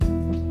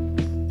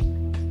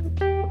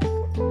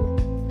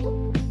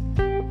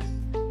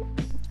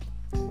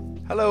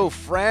Hello,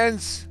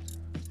 friends.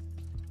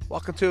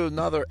 Welcome to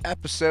another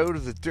episode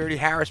of the Dirty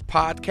Harris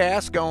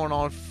Podcast, going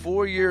on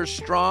 4 years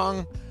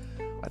strong.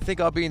 I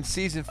think I'll be in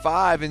season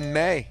 5 in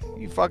May.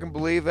 You fucking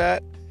believe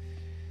that?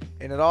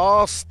 And it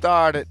all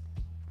started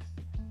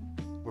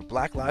with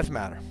Black Lives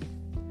Matter.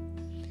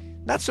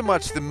 Not so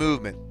much the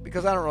movement,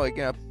 because I don't really,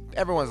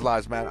 everyone's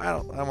lives matter. I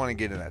don't want to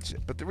get into that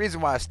shit. But the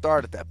reason why I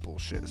started that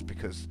bullshit is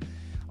because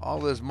all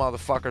those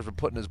motherfuckers were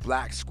putting those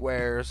black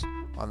squares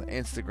on the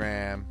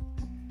Instagram,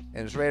 and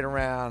it was right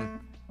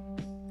around,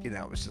 it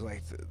was just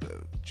like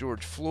the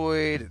George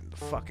Floyd and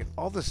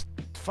all this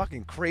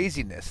fucking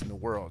craziness in the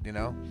world,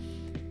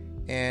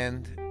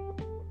 and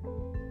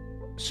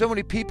so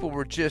many people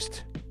were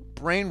just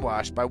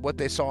brainwashed by what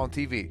they saw on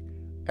TV.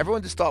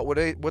 Everyone just thought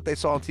what they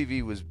saw on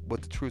TV was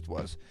what the truth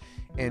was.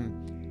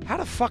 And how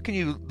the fuck can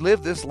you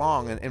live this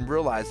long and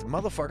realize the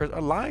motherfuckers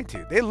are lying to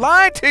you? They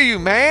lied to you,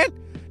 man.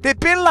 They've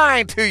been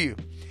lying to you.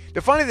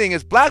 The funny thing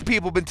is, black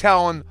people have been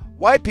telling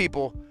white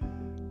people,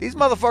 these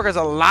motherfuckers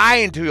are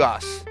lying to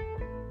us.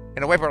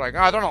 And the white people are like,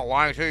 oh, they're not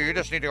lying to you. You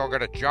just need to go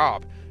get a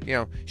job.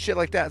 Shit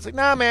like that. It's like,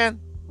 nah, man.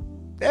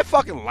 They're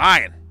fucking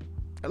lying.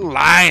 They're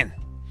lying.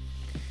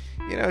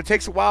 It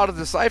takes a while to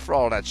decipher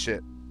all that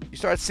shit. You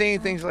start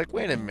seeing things like,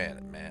 wait a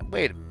minute, man.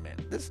 Wait a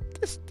minute. This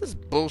is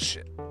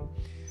bullshit.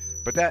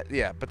 But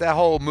that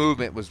whole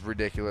movement was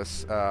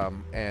ridiculous.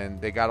 And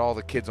they got all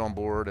the kids on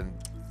board and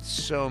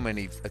so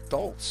many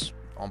adults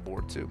on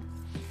board too.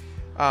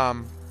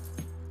 But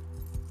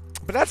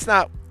that's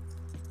not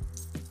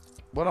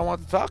what I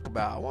want to talk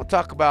about. I want to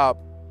talk about,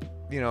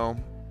 getting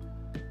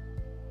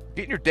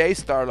your day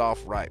started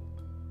off right.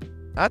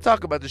 I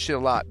talk about this shit a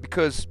lot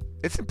because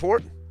it's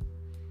important.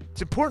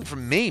 It's important for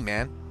me,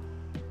 man.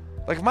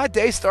 Like, if my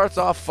day starts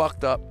off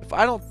fucked up, if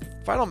I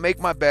don't make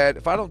my bed,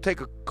 if I don't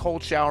take a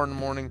cold shower in the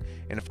morning,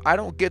 and if I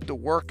don't get to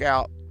work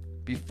out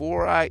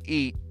before I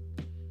eat,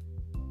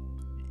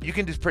 you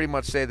can just pretty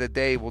much say the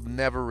day will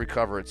never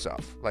recover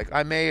itself. Like,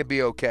 I may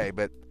be okay,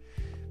 but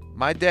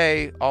my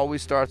day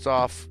always starts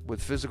off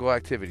with physical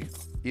activity.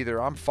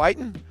 Either I'm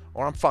fighting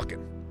or I'm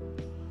fucking.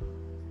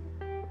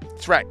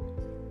 That's right.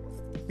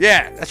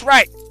 Yeah, that's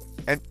right.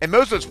 And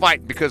most of it's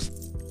fighting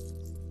because,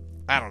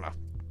 I don't know,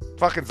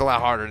 fucking's a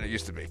lot harder than it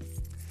used to be.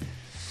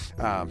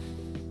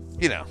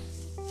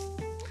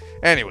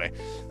 Anyway,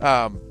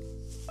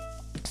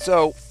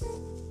 so,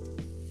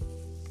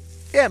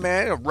 yeah,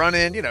 man,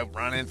 running,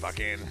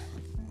 fucking,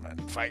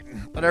 fighting,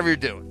 whatever you're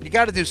doing. You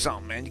got to do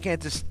something, man. You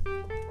can't just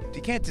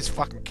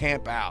fucking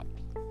camp out.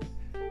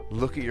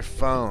 Look at your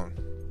phone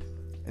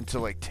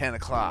until like 10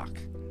 o'clock.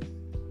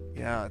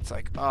 It's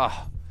like,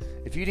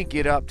 if you didn't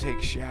get up, take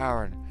a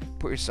shower, and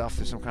put yourself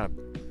through some kind of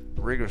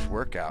rigorous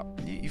workout,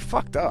 you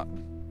fucked up.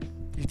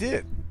 You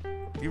did.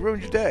 You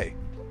ruined your day.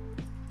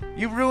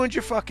 You ruined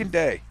your fucking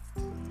day.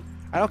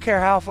 I don't care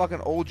how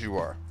fucking old you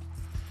are.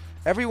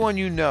 Everyone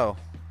you know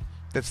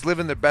that's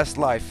living their best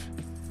life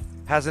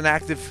has an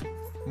active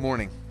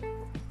morning.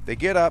 They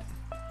get up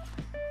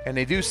and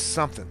they do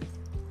something.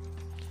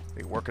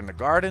 They work in the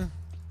garden.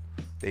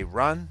 They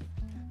run.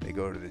 They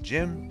go to the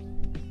gym.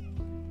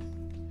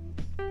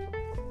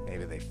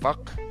 Maybe they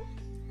fuck.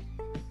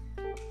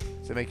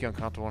 Does that make you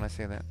uncomfortable when I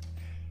say that?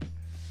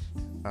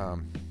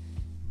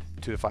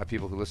 2 to 5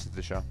 people who listen to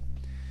the show.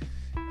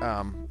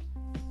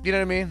 You know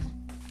what I mean?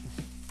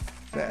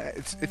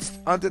 It's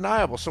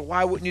undeniable. So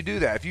why wouldn't you do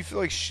that? If you feel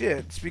like shit,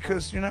 it's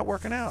because you're not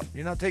working out.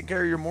 You're not taking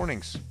care of your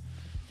mornings.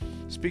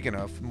 Speaking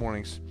of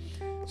mornings,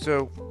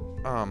 so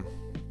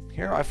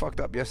here I fucked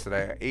up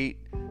yesterday. I ate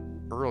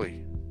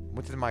early.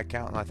 Went to my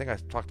accountant. I think I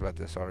talked about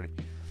this already,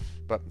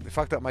 but I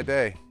fucked up my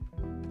day,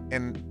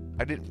 and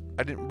I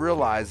didn't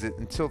realize it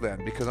until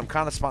then because I'm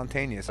kind of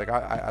spontaneous. Like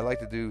I like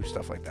to do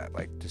stuff like that,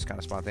 like just kind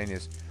of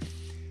spontaneous.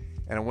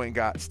 And I went and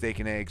got steak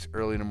and eggs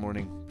early in the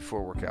morning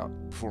before workout,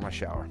 before my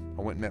shower.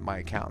 I went and met my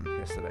accountant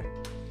yesterday,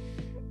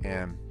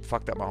 and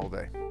fucked up my whole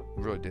day. It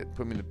really did.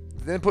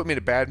 Didn't put me in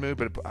a bad mood,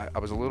 but I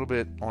was a little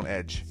bit on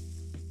edge,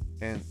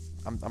 and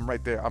I'm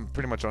right there. I'm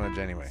pretty much on edge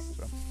anyway.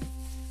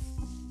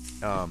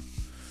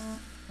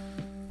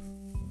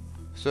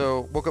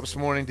 So woke up this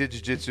morning, did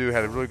jiu-jitsu,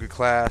 had a really good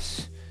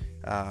class.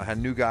 Had a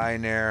new guy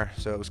in there,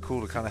 so it was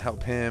cool to kind of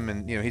help him.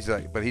 And he's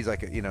like a he's a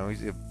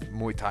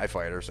Muay Thai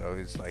fighter, so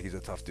he's a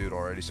tough dude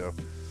already. So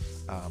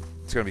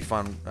it's gonna be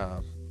fun,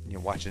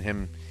 watching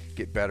him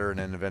get better, and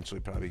then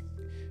eventually probably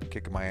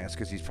kicking my ass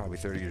because he's probably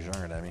 30 years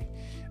younger than me.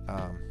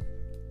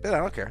 But I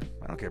don't care.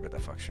 I don't care about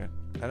that fuck shit.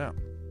 I don't.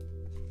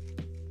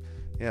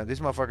 These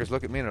motherfuckers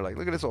look at me and they're like,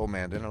 look at this old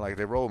man. Then they're like,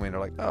 they roll me and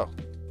they're like, oh,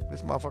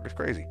 this motherfucker's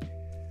crazy.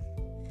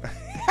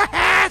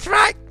 That's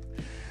right.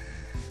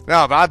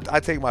 No, but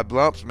I take my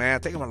lumps, man. I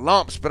take my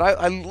lumps. But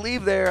I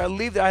leave there. I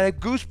have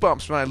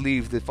goosebumps when I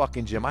leave the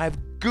fucking gym. I have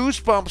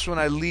goosebumps when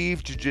I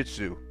leave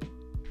jiu-jitsu.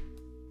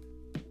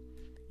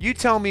 You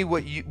tell me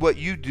what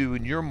you do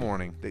in your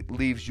morning that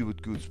leaves you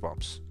with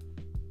goosebumps.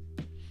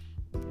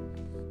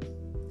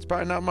 It's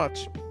probably not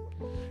much.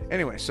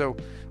 Anyway, so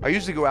I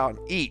usually go out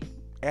and eat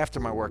after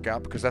my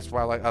workout because that's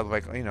why I like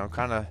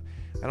kind of,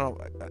 I don't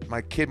know,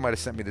 my kid might have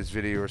sent me this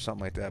video or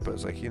something like that, but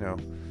it's like, you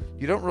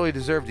you don't really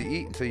deserve to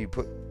eat until you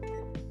put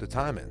the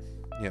time in,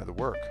 the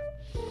work.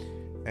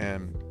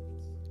 And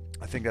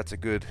I think that's a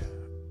good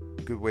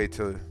way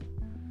to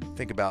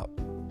think about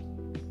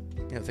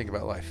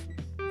life.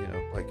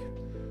 Like,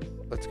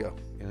 let's go.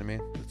 You know what I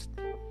mean?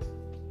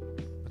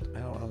 I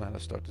don't know how to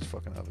start this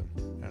fucking oven.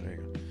 Oh, there you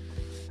go.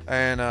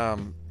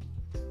 And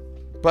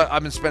but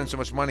I've been spending so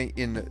much money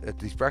at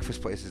these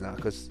breakfast places now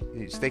because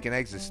steak and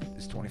eggs is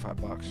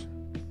 $25.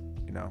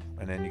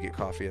 And then you get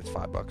coffee, it's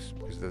 $5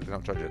 because they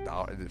don't charge you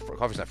 $1.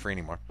 Coffee's not free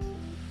anymore.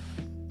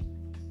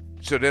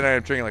 So then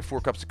I'm drinking like 4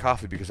 cups of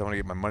coffee because I want to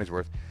get my money's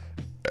worth.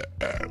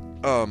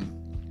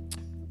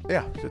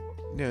 Yeah, so,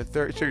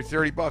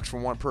 $30 for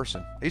one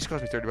person. It used to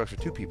cost me $30 for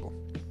 2 people.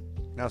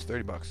 Now it's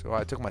 $30. So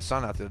I took my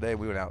son out the other day.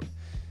 We went out.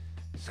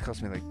 It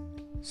cost me like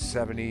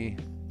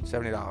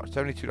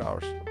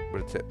 $72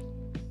 with a tip.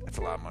 That's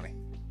a lot of money.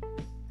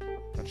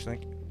 Don't you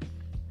think?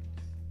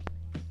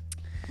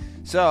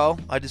 So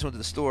I just went to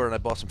the store and I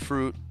bought some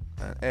fruit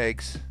and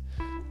eggs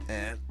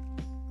and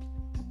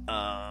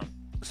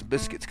some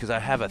biscuits because I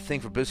have a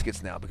thing for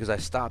biscuits now because I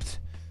stopped.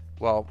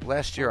 Well,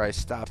 last year I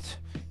stopped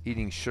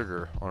eating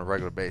sugar on a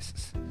regular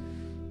basis.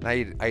 And I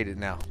eat it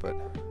now, but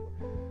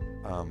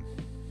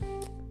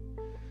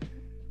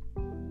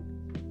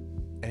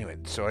anyway,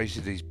 so I used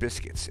to do these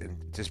biscuits and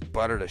just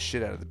butter the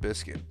shit out of the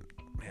biscuit.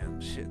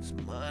 Man, shit's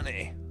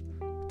money.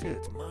 Dude,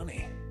 it's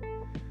money.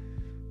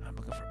 I'm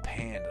looking for a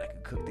pan that I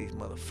can cook these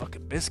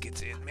motherfucking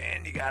biscuits in,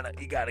 man. You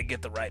gotta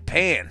get the right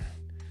pan.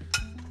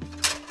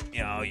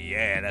 Oh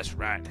yeah, that's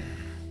right.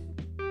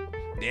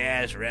 Yeah,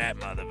 that's right,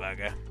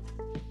 motherfucker.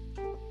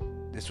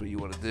 This is what you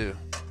want to do.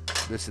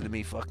 Listen to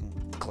me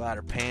fucking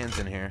clatter pans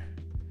in here.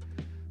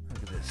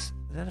 Look at this.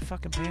 Is that a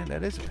fucking pan?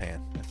 That is a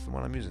pan. That's the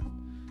one I'm using.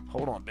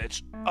 Hold on,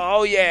 bitch.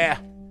 Oh yeah.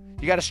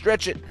 You gotta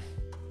stretch it.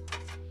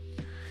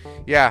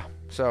 Yeah,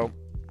 so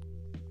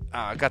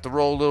I got to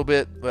roll a little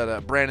bit,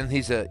 but Brandon,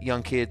 he's a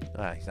young kid.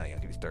 He's not a young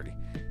kid, he's 30.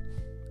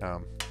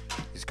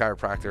 He's a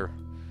chiropractor.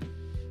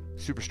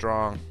 Super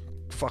strong.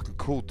 Fucking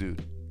cool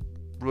dude.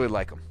 Really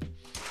like him.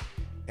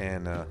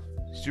 And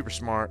super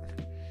smart.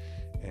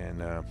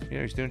 And,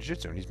 he's doing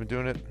jiu-jitsu. And he's been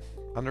doing it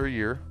under a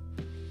year.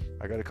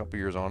 I got a couple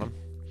years on him.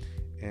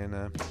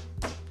 And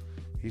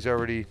he's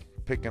already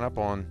picking up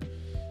on,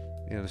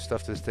 the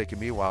stuff that's taken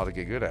me a while to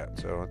get good at.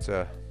 So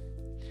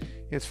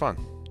it's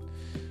fun.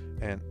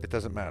 And it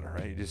doesn't matter,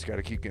 right? You just got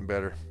to keep getting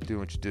better, do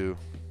what you do.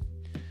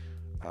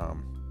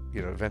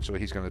 Eventually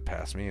he's going to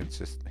pass me. It's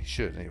just, he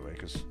should anyway,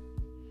 because,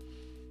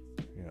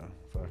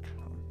 fuck.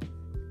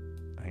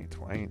 I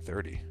ain't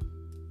 30.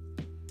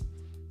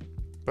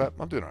 But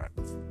I'm doing all right.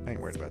 I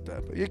ain't worried about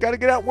that. But you got to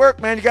get out and work,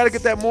 man. You got to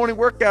get that morning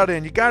workout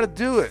in. You got to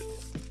do it.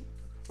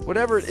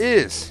 Whatever it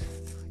is.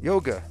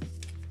 Yoga,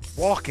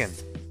 walking,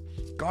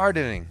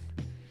 gardening.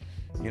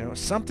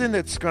 Something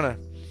that's going to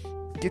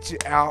get you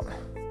out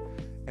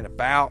and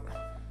about,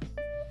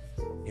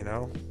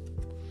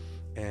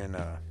 and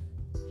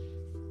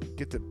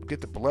get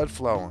the blood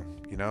flowing,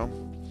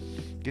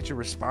 get your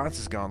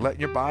responses going, letting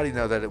your body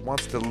know that it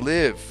wants to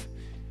live.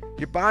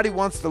 Your body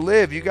wants to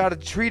live. You got to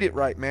treat it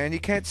right, man. You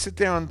can't sit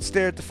down and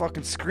stare at the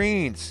fucking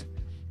screens.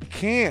 You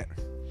can't.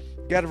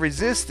 You got to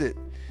resist it.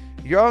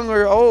 Young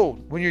or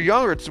old. When you're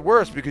younger, it's the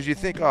worst because you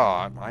think,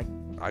 I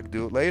can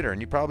do it later,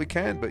 and you probably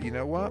can, but you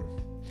know what?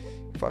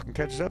 It fucking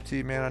catches up to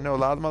you, man. I know a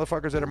lot of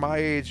motherfuckers that are my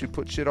age who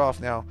put shit off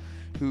now,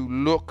 who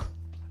look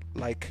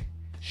like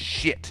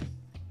shit.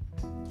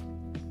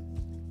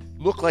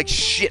 Look like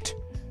shit.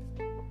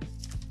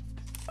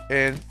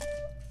 And,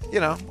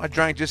 I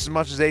drank just as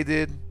much as they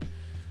did,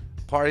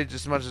 partied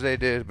just as much as they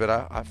did, but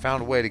I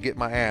found a way to get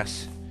my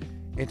ass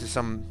into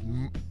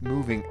some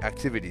moving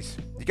activities.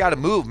 You gotta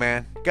move,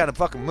 man. You gotta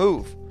fucking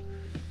move.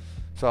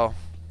 So,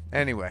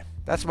 anyway,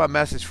 that's my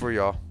message for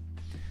y'all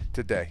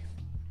today.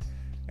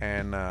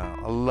 And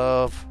I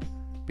love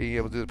being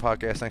able to do the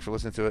podcast. Thanks for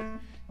listening to it.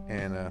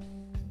 And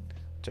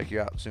check you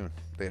out soon.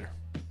 Later.